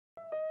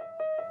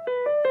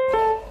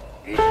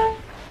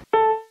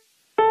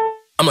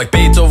like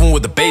Beethoven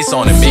with the bass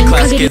on it.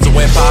 Mid-class kids who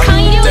went pop.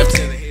 Deaf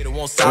to the hater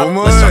won't stop.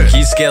 Let's start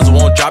key scales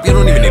won't drop. You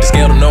don't even need a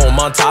scale to know I'm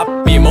on top.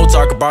 Me and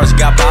Mozart got bars, you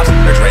got pops.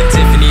 There's Red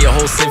Tiffany, a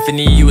whole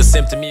symphony. You a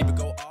simp to me, but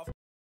go off.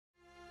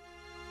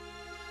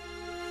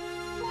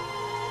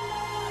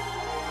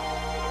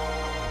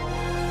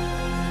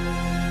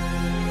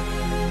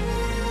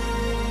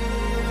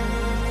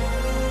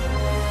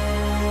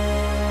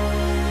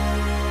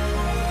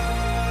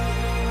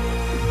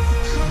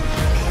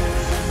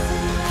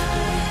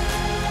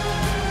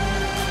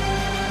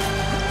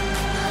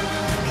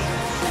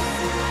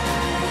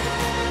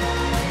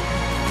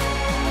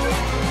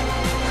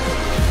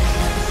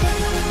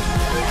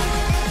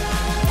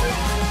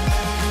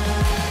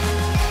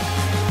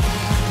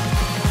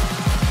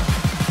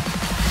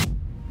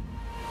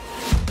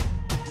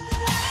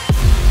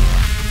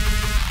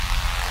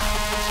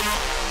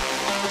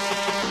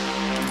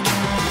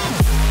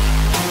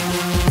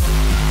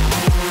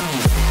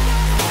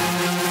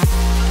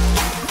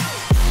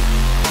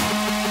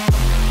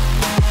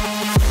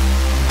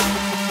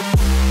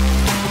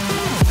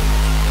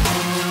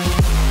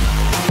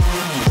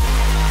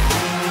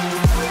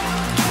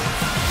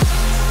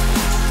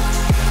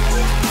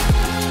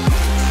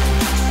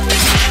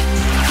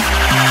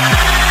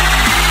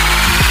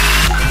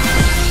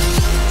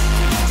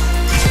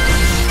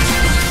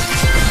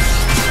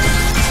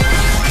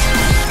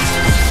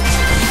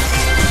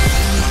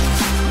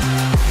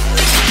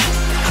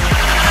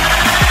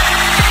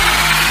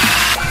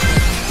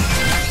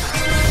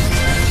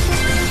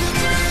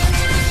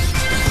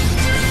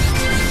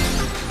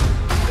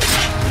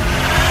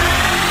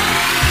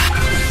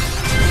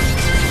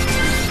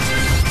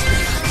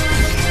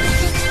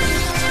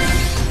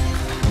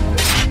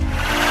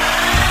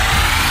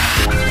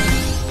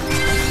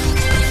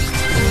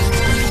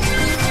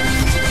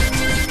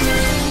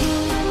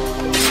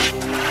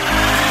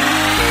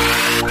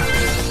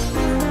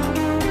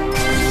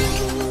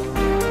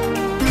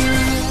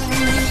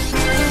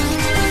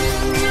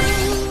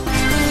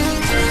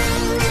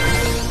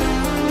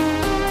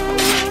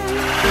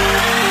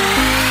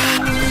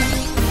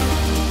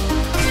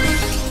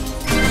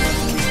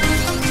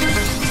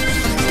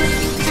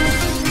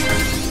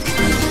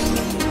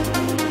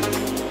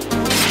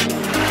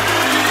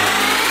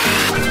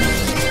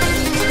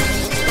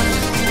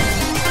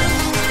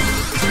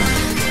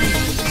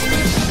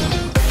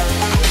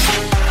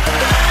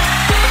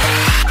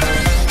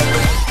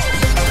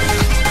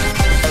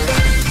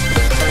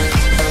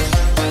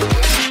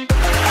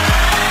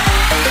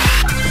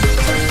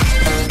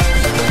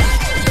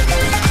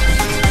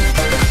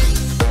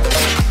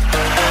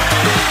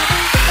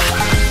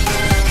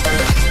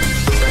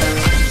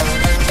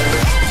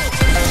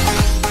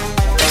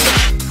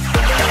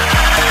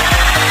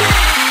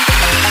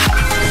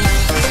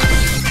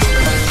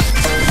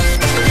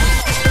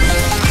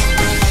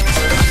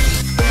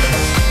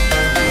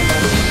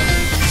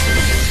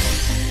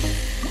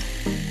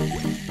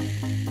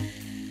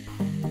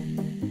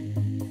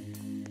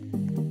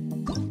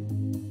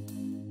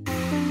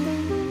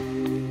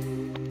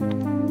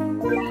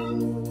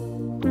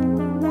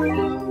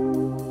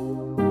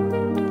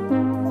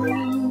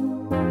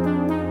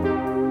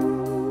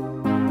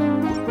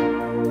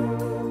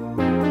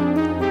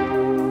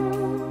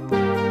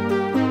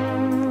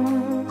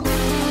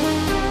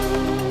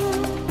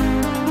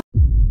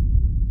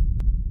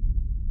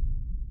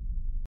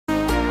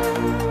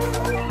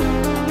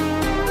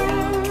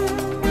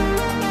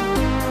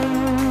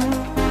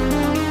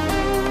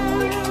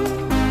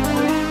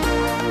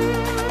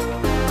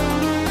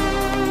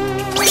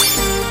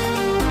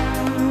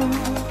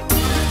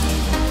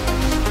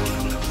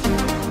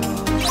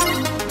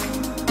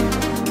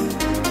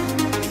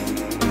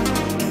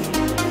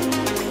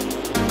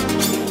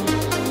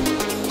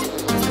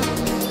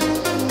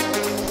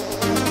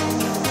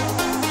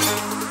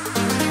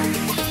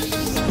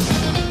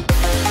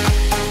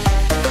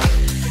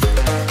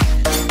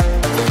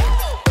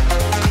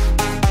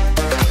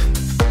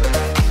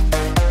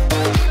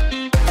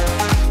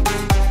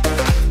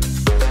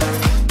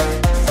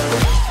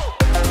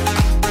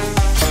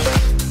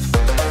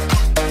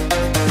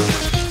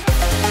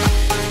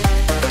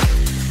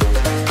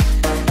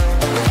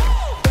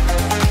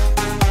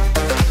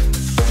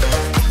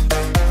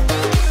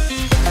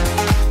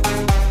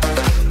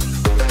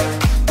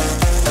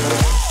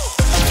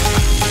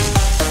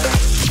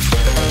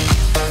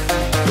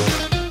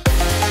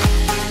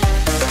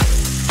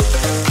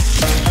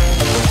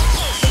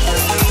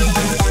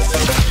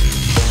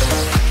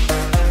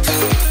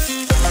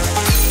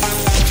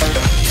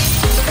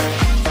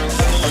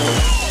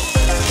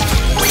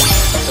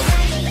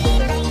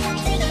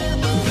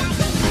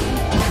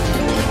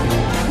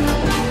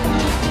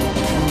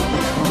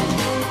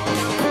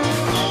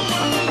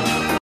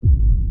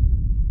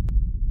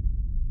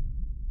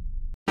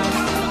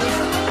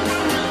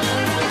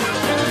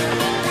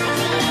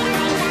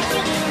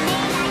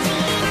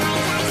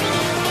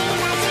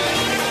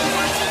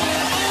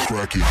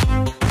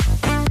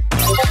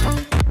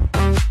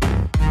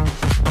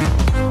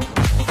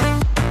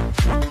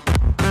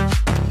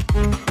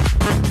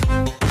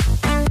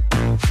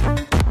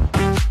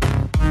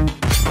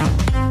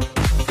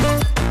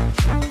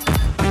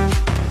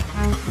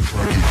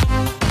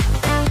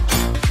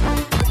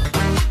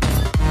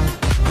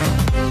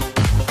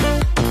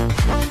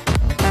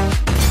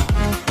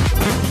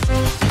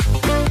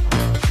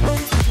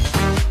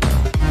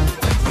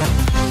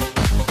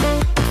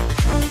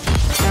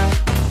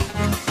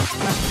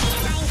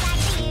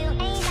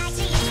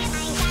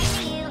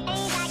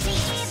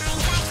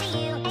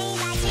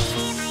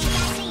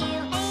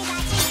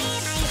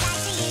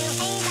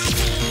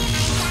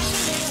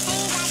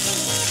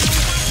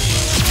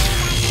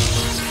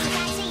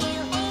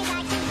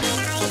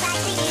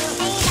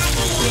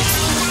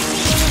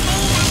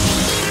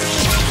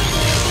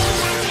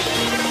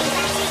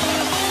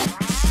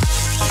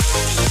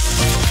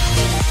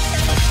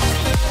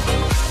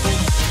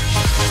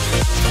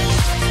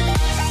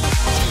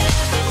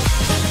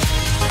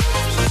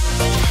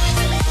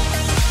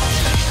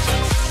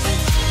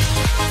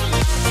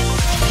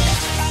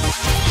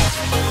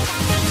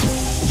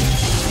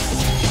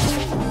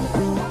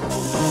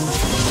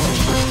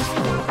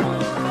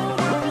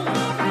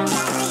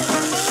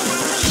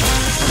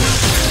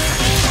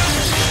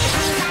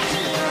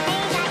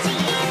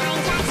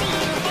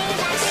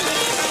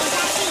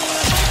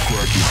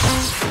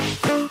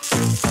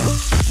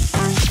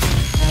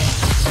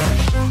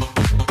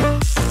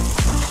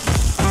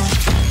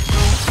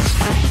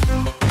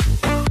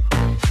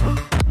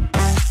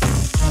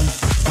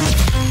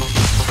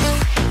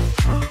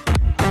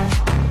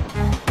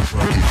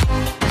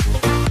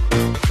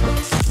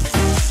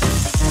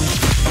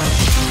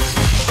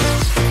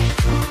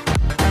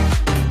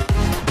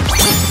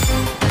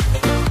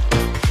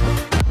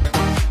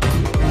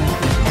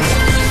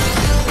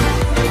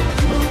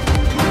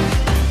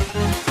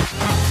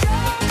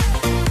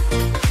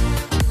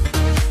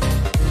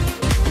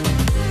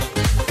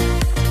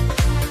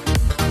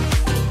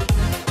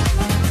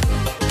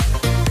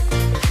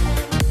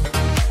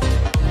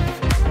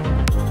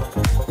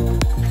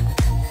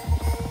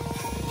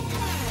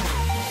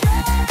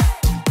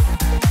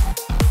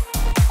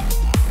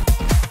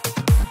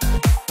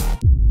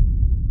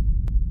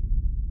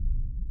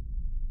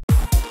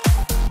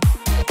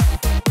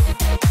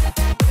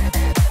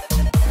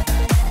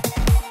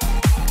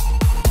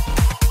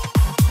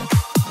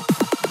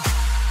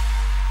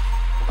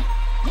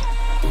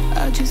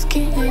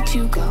 let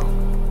you go.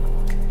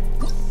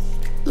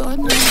 Lord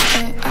knows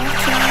that I've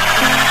tried.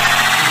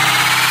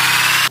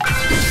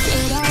 You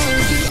said I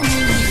was the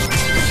only one.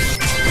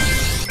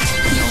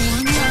 No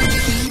one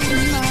likes me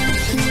in my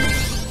view.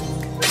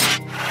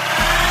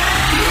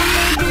 You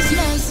made this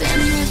mess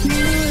and left me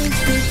with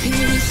the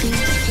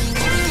pieces.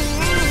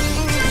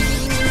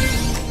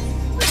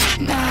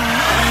 Now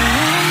I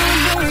wanna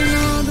burn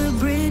all the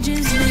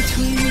bridges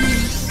between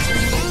us.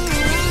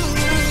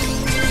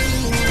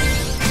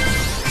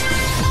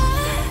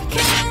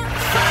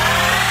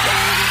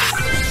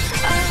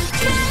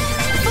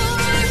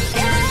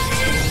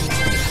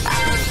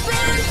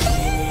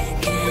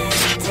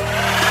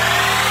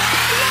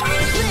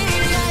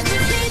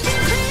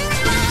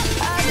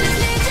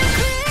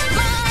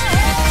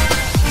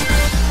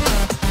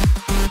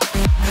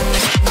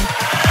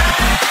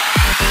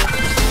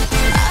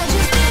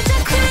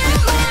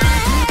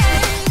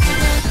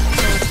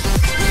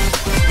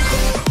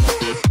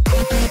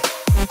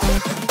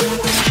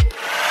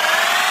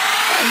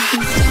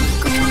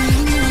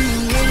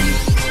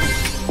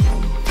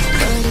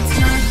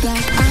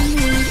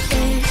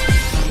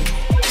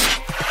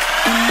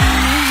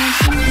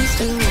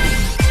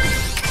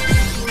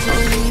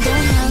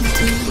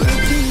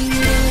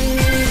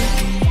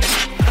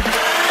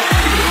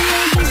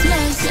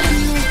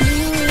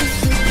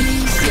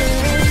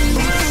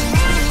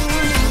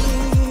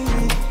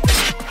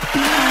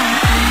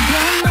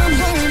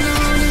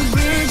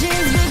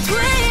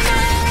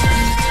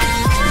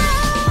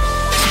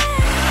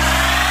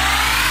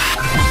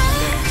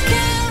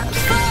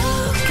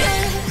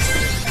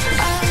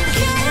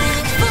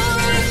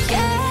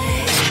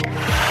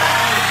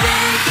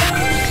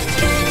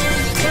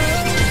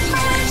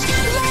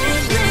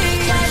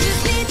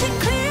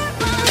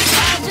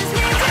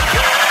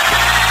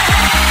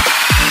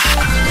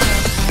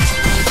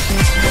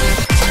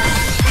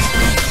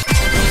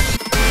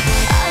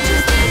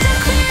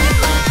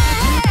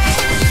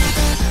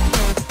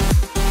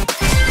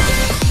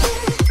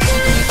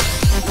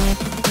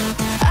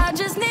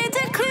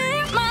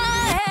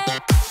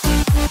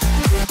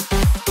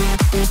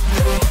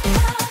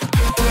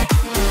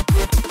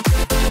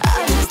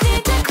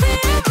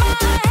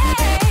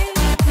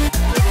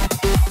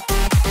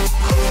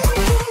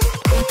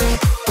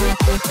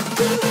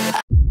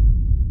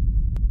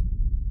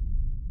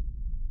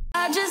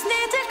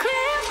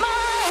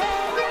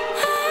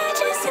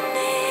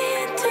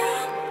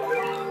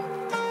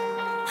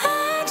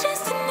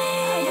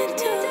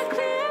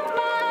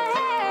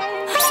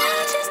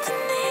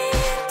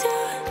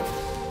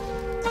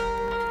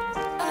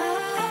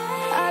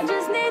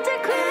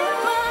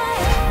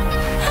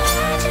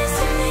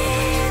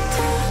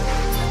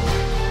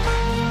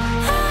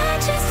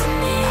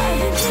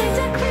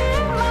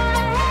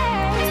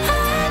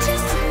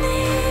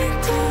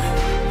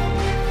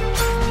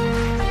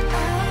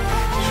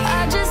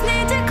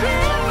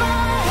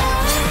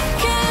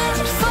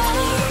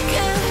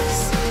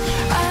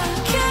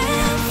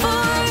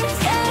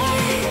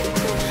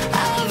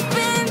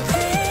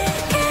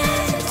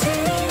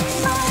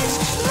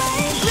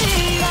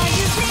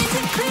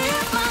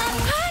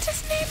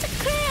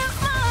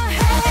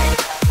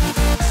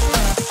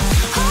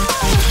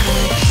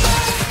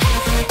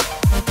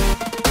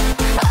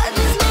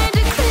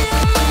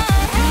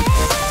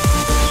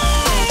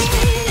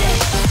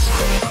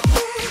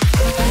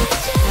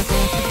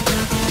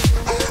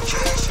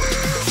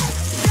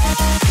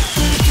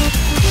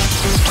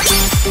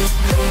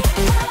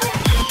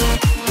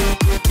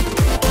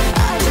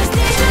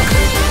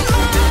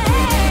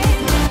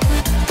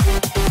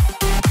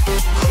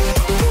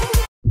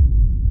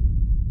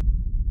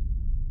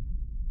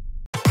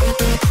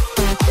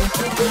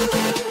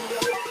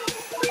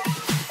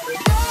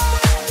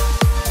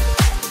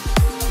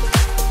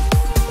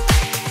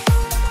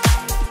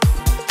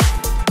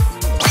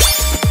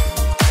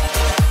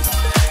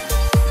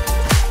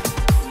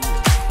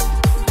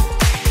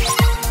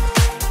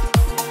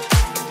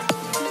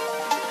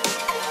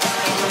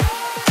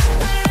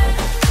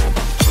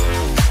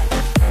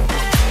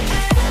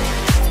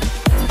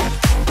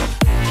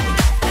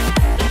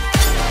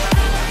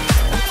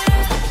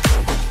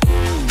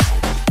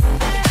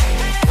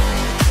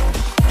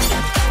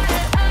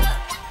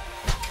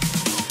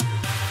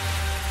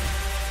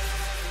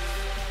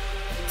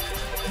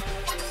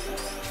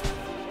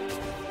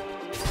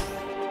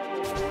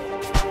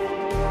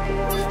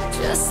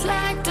 Just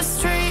like the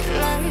street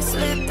lights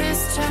lit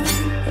this town,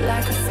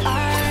 like a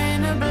fire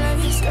in a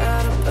blaze,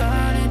 gotta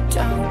burn it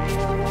down.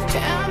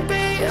 Can't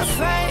be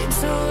afraid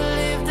to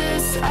leave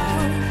this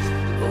out.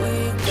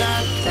 We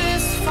got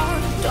this far,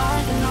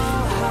 don't know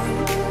how.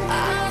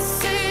 I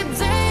see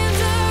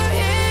danger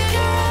in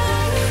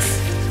us.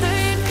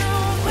 They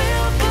know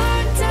we'll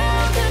burn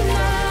down the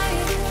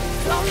night.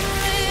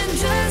 Coming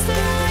just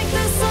like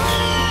the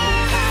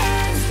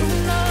sunrise. We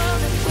know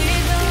that we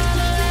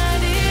gonna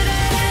let it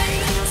rain.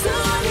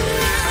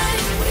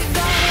 Tonight we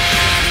gonna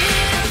let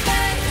it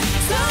rain.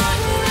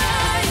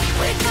 Tonight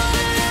we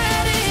gonna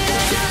let it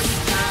rain. Just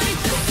like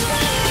the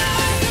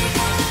sunrise. We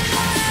gonna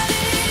let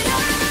it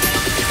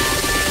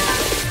rain.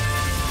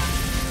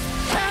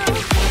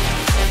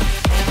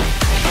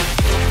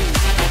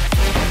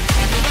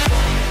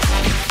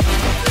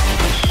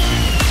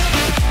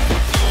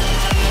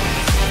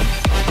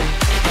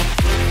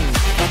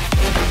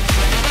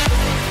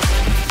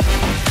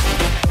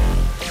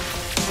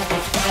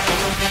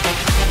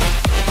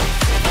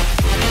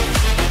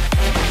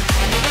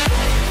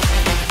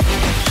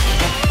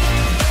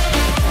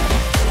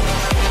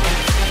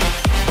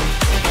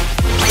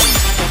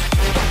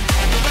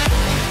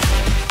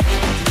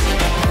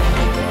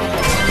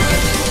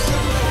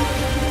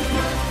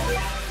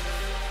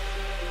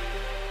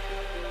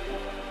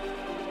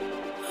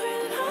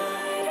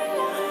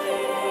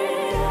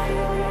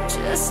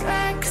 just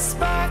like a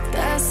spark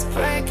that's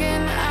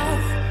breaking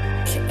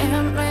out.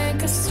 Can't